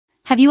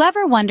Have you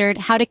ever wondered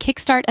how to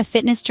kickstart a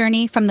fitness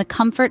journey from the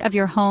comfort of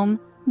your home?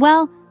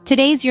 Well,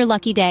 today's your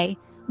lucky day.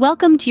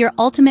 Welcome to your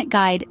ultimate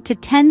guide to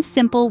 10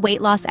 simple weight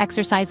loss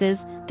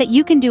exercises that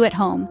you can do at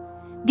home.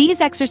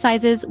 These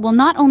exercises will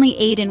not only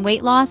aid in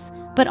weight loss,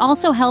 but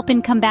also help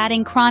in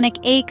combating chronic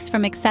aches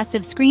from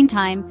excessive screen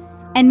time,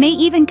 and may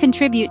even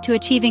contribute to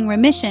achieving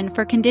remission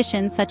for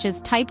conditions such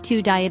as type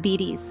 2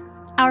 diabetes.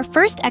 Our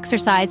first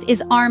exercise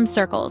is arm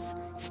circles.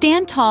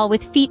 Stand tall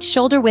with feet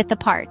shoulder-width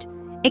apart.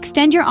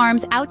 Extend your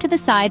arms out to the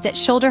sides at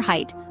shoulder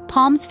height,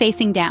 palms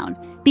facing down.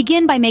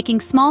 Begin by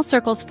making small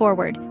circles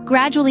forward,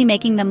 gradually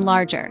making them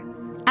larger.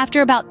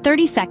 After about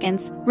 30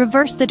 seconds,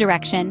 reverse the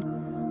direction.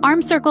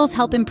 Arm circles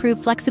help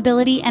improve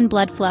flexibility and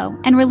blood flow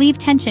and relieve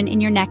tension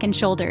in your neck and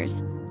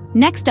shoulders.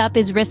 Next up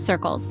is wrist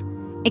circles.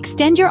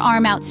 Extend your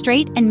arm out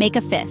straight and make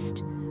a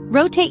fist.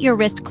 Rotate your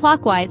wrist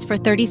clockwise for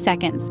 30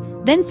 seconds,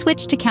 then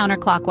switch to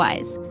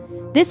counterclockwise.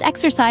 This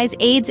exercise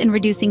aids in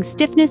reducing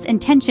stiffness and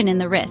tension in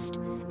the wrist,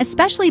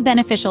 especially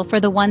beneficial for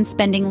the ones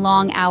spending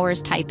long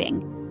hours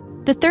typing.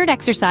 The third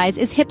exercise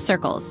is hip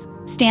circles.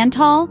 Stand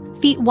tall,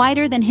 feet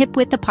wider than hip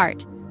width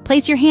apart.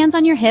 Place your hands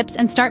on your hips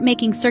and start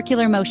making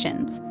circular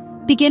motions.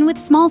 Begin with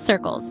small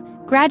circles,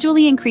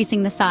 gradually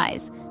increasing the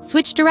size.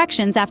 Switch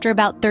directions after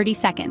about 30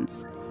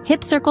 seconds.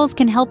 Hip circles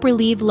can help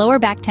relieve lower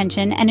back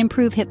tension and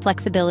improve hip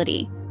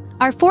flexibility.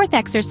 Our fourth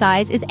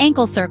exercise is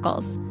ankle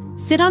circles.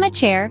 Sit on a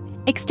chair,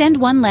 extend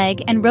one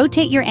leg and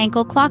rotate your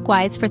ankle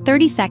clockwise for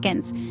 30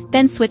 seconds,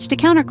 then switch to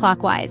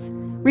counterclockwise.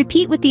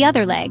 Repeat with the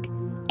other leg.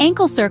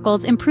 Ankle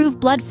circles improve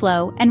blood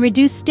flow and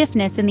reduce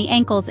stiffness in the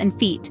ankles and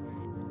feet.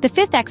 The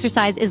fifth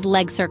exercise is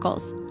leg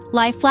circles.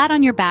 Lie flat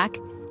on your back,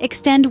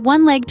 extend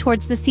one leg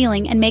towards the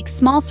ceiling and make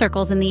small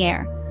circles in the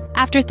air.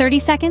 After 30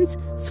 seconds,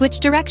 switch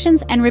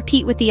directions and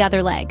repeat with the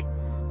other leg.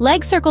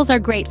 Leg circles are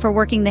great for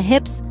working the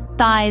hips,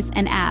 thighs,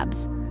 and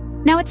abs.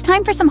 Now it's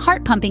time for some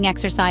heart-pumping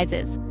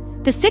exercises.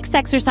 The sixth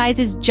exercise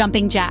is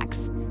jumping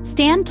jacks.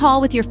 Stand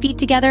tall with your feet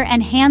together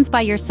and hands by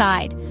your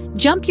side.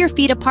 Jump your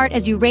feet apart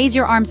as you raise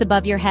your arms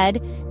above your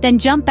head, then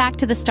jump back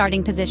to the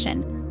starting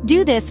position.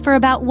 Do this for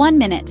about 1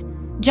 minute.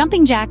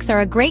 Jumping jacks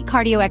are a great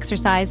cardio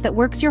exercise that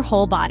works your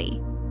whole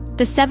body.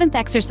 The seventh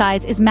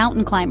exercise is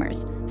mountain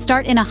climbers.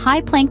 Start in a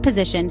high plank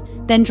position,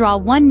 then draw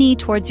one knee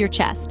towards your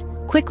chest.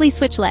 Quickly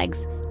switch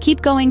legs.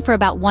 Keep going for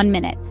about 1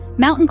 minute.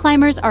 Mountain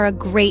climbers are a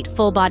great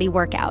full-body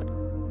workout.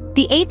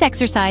 The eighth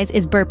exercise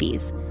is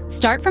burpees.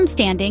 Start from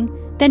standing,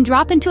 then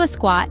drop into a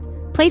squat.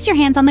 Place your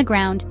hands on the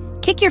ground,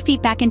 kick your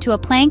feet back into a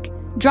plank,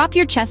 drop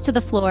your chest to the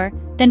floor,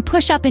 then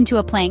push up into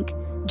a plank,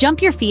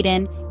 jump your feet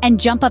in, and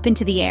jump up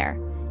into the air.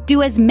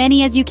 Do as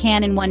many as you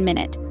can in 1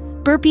 minute.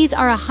 Burpees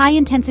are a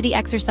high-intensity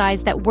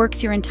exercise that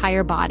works your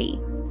entire body.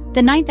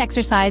 The ninth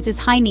exercise is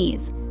high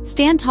knees.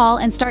 Stand tall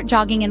and start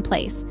jogging in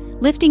place,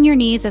 lifting your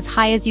knees as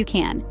high as you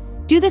can.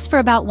 Do this for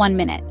about 1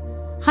 minute.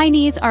 High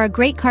knees are a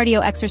great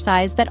cardio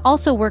exercise that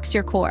also works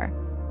your core.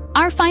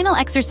 Our final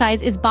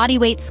exercise is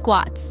bodyweight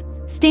squats.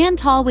 Stand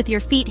tall with your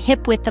feet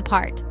hip-width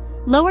apart.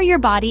 Lower your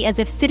body as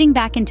if sitting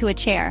back into a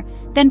chair,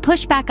 then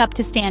push back up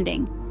to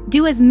standing.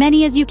 Do as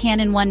many as you can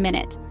in 1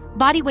 minute.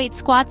 Bodyweight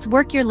squats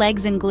work your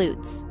legs and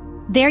glutes.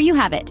 There you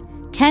have it,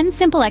 10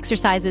 simple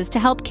exercises to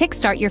help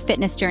kickstart your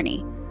fitness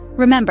journey.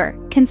 Remember,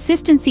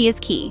 consistency is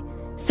key,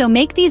 so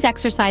make these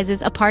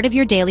exercises a part of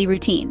your daily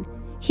routine.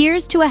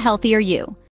 Here's to a healthier you.